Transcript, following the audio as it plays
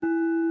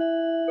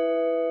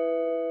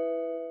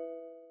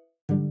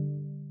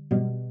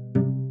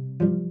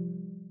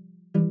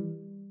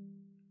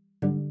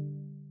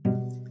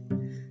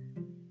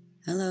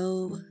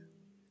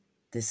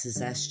This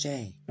is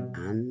SJ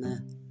on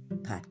the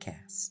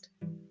podcast.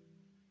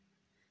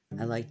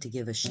 I like to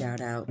give a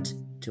shout out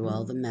to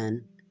all the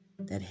men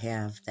that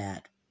have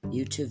that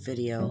YouTube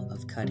video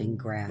of cutting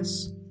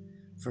grass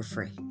for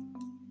free.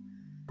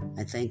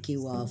 I thank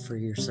you all for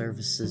your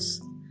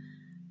services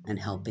and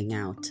helping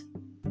out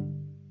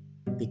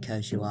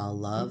because you all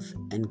love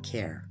and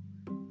care.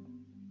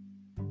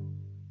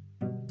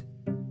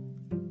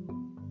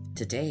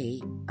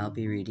 Today, I'll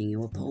be reading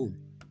you a poem.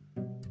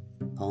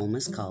 The poem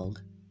is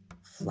called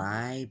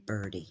Fly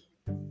Birdie.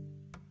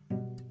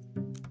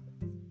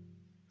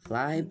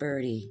 Fly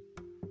birdie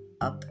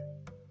up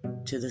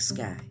to the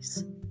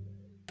skies,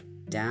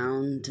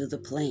 down to the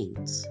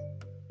plains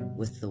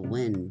with the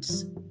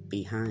winds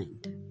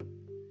behind.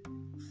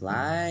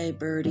 Fly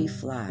birdie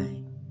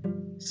fly,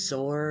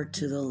 soar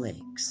to the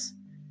lakes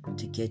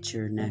to get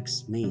your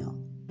next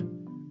meal.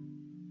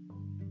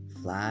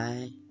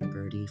 Fly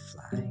birdie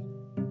fly.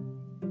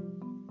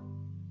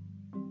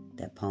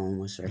 That poem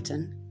was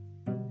written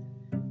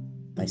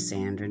by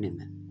Sandra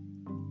Neumann.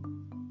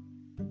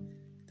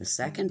 The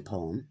second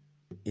poem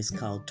is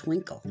called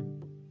Twinkle.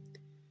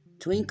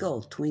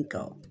 Twinkle,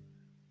 twinkle.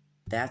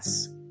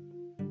 That's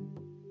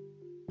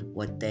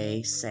what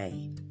they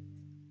say.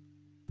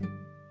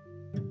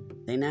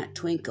 They not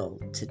twinkle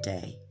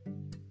today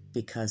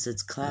because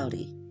it's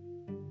cloudy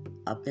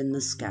up in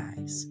the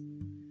skies.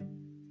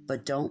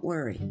 But don't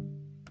worry,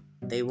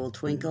 they will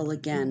twinkle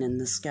again in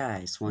the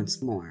skies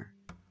once more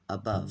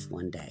above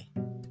one day.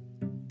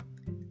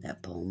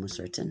 That poem was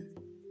written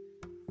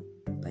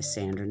by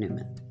Sandra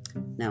Neumann.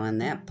 Now, in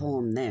that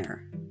poem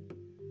there,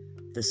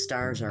 the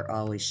stars are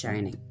always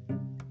shining.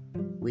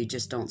 We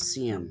just don't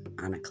see them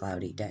on a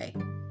cloudy day.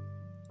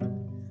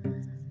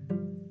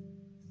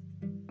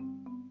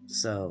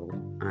 So,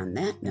 on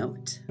that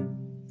note,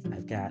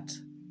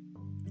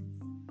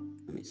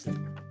 let me see.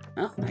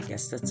 Oh, I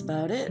guess that's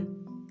about it.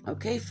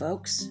 Okay,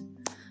 folks.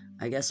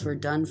 I guess we're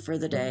done for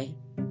the day.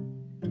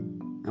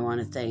 I want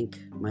to thank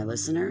my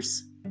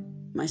listeners,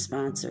 my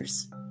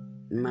sponsors,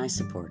 and my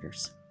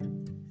supporters.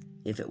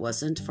 If it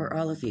wasn't for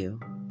all of you,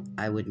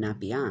 I would not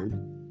be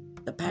on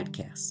the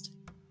podcast,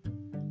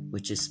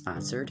 which is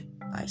sponsored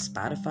by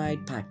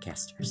Spotify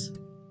podcasters.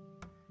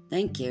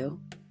 Thank you,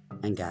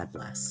 and God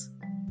bless.